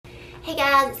Hey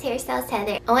guys, it's Hairstylist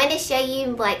Heather. I wanted to show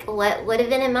you like what would have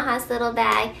been in my hospital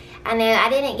bag. I know I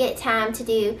didn't get time to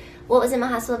do what was in my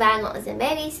hospital bag and what was in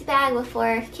baby's bag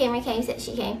before Cameron came, since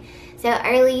she came so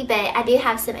early, but I do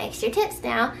have some extra tips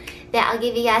now that I'll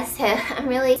give you guys, so I'm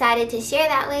really excited to share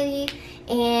that with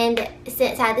you. And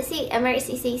since I had the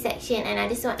emergency C-section, and I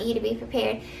just want you to be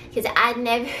prepared, because I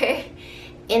never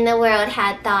in the world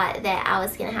had thought that I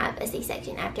was gonna have a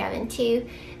C-section after having two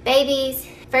babies.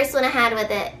 First one I had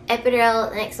with an epidural,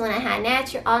 the next one I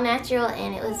had all natural,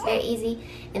 and it was very easy.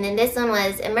 And then this one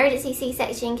was emergency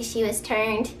C-section because she was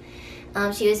turned,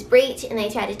 she was breech and they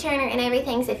tried to turn her and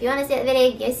everything. So if you want to see that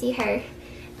video, go see her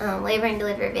labor and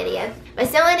deliver video. But I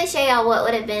still wanted to show y'all what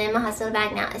would have been in my hospital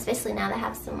bag now, especially now that I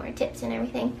have some more tips and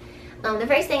everything. The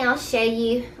first thing I'll show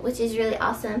you, which is really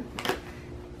awesome,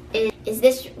 is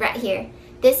this right here.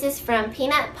 This is from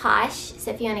Peanut Posh,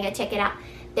 so if you want to go check it out.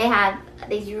 They have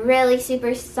these really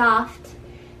super soft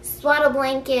swaddle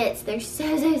blankets. They're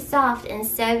so soft and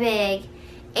so big,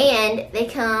 and they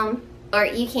come, or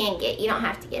you can get, you don't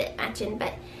have to get it matching,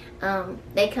 but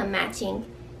they come matching.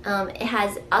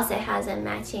 It also has a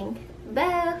matching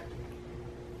bow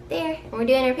there, and we're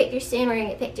doing our pictures soon. We're gonna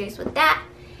get pictures with that,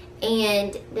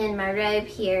 and then my robe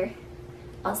here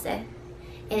also,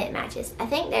 and it matches. I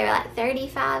think they were like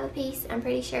 35 a piece, I'm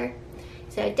pretty sure,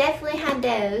 so definitely had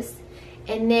those.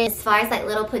 And then as far as like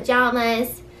little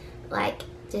pajamas, like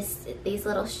just these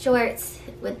little shorts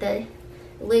with the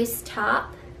loose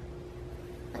top,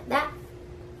 like that,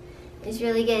 is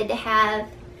really good to have.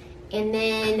 And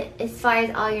then as far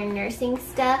as all your nursing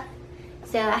stuff,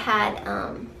 so I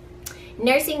had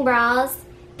nursing bras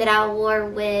that I wore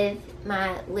with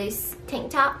my loose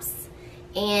tank tops,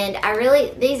 and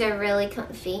these are really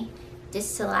comfy,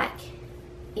 just to like,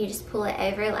 you just pull it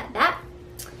over like that.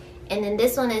 And then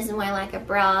this one is more like a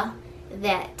bra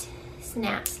that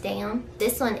snaps down.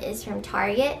 This one is from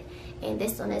Target, and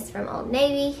this one is from Old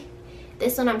Navy.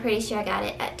 This one I'm pretty sure I got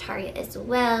it at Target as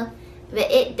well. But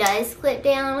it does clip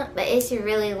down, but it's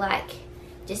really like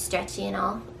just stretchy and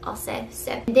all also.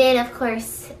 So and then of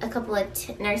course a couple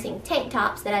of nursing tank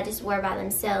tops that I just wore by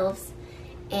themselves,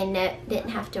 and didn't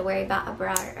have to worry about a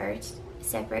bra or a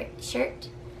separate shirt.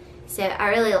 So I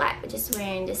really like just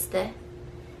wearing just the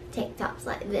tank tops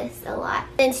like this a lot.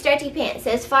 And stretchy pants.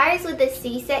 So as far as with the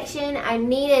C-section, I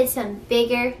needed some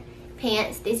bigger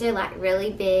pants. These are like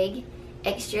really big,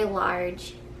 extra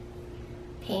large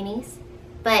panties.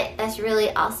 But that's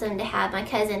really awesome to have.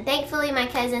 Thankfully my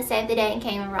cousin saved the day and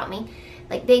came and brought me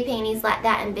like big panties like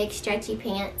that and big stretchy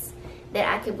pants that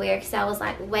I could wear, because I was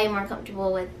like way more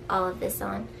comfortable with all of this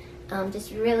on.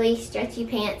 Just really stretchy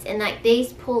pants, and like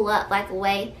these pull up like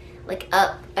way like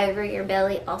up over your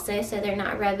belly also, so they're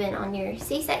not rubbing on your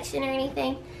C-section or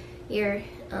anything, your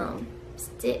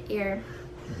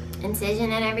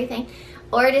incision and everything.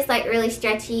 Or just like really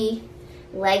stretchy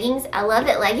leggings. I love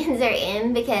that leggings are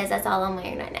in, because that's all I'm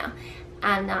wearing right now.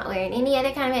 I'm not wearing any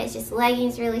other kind of it. It's just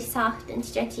leggings, really soft and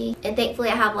stretchy. And thankfully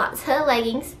I have lots of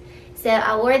leggings. So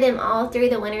I wore them all through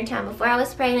the winter time before I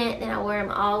was pregnant, then I wore them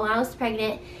all when I was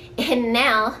pregnant, and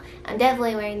now I'm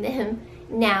definitely wearing them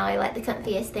now. I like the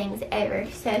comfiest things ever.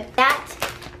 So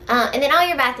that, and then all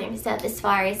your bathroom stuff, as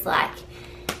far as like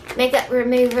makeup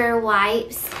remover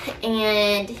wipes,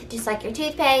 and just like your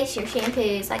toothpaste, your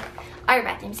shampoos, like all your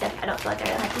bathroom stuff. I don't feel like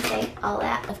I really have to say all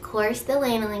that. Of course, the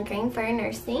lanolin cream for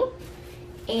nursing,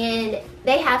 and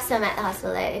they have some at the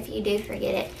hospital though if you do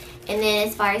forget it. And then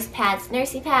as far as pads,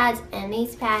 nursing pads and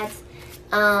these pads,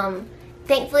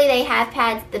 thankfully they have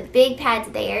pads, the big pads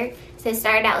there, so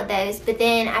start out with those, but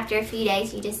then after a few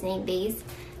days you just need these,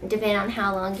 depending on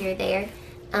how long you're there.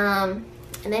 And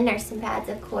then nursing pads,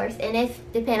 of course, and if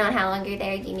depending on how long you're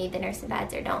there, you need the nursing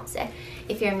pads or don't. So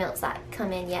if your milk's not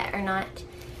come in yet or not.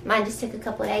 Mine just took a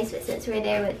couple of days, but since we're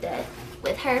there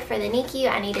with her for the NICU,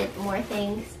 I needed more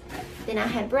things than I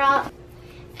had brought.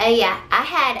 Oh yeah, I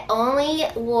had only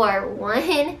wore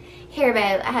one hair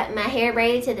bow. I had my hair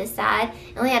braided to the side,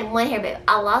 I only had one hair bow.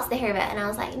 I lost the hair bow, and I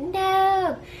was like,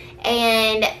 no.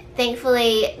 And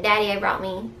thankfully Daddy brought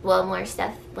me, well, more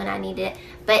stuff when I needed it,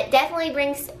 but definitely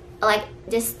brings like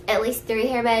just at least 3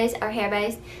 hair bows,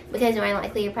 because more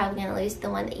likely you're probably going to lose the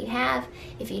one that you have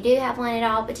if you do have one at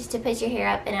all. But just to put your hair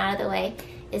up and out of the way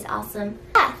is awesome.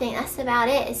 I think that's about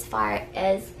it as far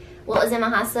as what was in my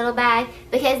hospital bag,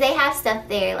 because they have stuff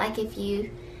there like if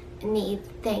you need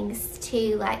things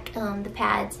too, like the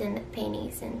pads and the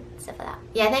panties and stuff like that.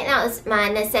 Yeah, I think that was my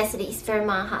necessities for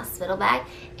my hospital bag.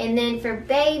 And then for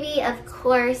baby, of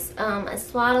course, a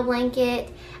swaddle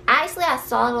blanket. Actually, I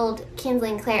swaddled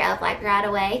Kinsley and Claire up like right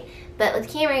away, But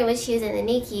with Cameron, when she was in the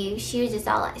NICU, she was just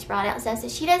all like sprawled out and stuff. So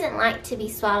she doesn't like to be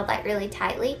swaddled like really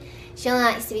tightly. She only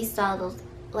likes to be swaddled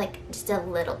like just a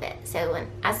little bit. So when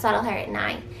I swaddle her at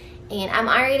night, and I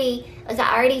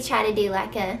already try to do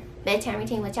like a bedtime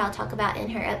routine, which I'll talk about in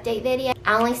her update video.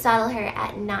 I only swaddle her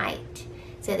at night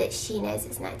so that she knows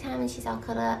it's nighttime and she's all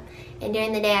cuddled up. And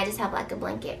during the day, I just have like a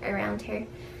blanket around her.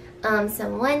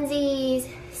 Some onesies,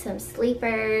 some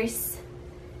sleepers,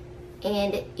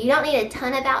 and you don't need a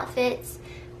ton of outfits,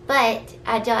 but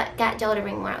I got Joel to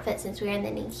bring more outfits since we were in the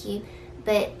NICU.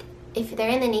 But if they're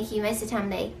in the NICU, most of the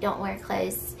time they don't wear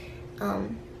clothes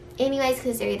anyways,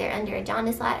 because they're either under a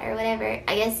jaundice light or whatever.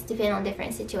 I guess depending on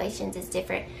different situations, it's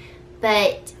different.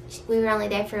 But we were only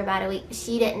there for about a week.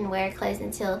 She didn't wear clothes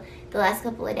until the last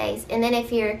couple of days. And then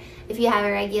if you have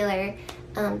a regular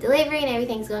delivery and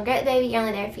everything's going great with the baby, you're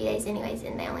only there a few days anyways,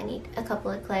 and they only need a couple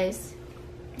of clothes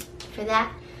for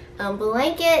that.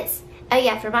 Blankets. Oh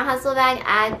yeah, for my hospital bag,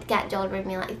 I got Joel to bring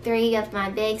me like 3 of my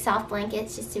big soft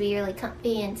blankets just to be really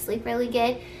comfy and sleep really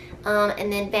good.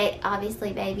 And then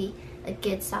obviously baby, a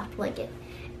good soft blanket.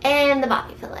 And the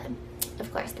bobby pillow.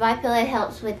 Of course, the bobby pillow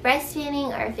helps with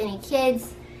breastfeeding, or if any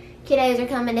kiddos are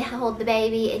coming to hold the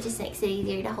baby, it just makes it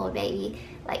easier to hold baby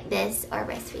like this or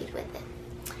breastfeed with it.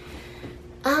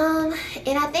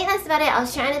 And I think that's about it. I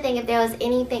was trying to think if there was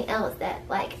anything else that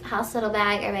like hospital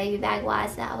bag or baby bag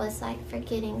wise that I was like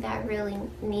forgetting that I really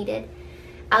needed.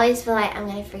 I always feel like I'm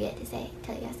gonna forget to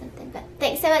tell you guys something. But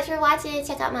thanks so much for watching.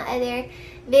 Check out my other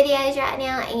videos right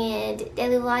now and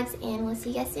daily vlogs, and we'll see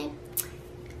you guys soon.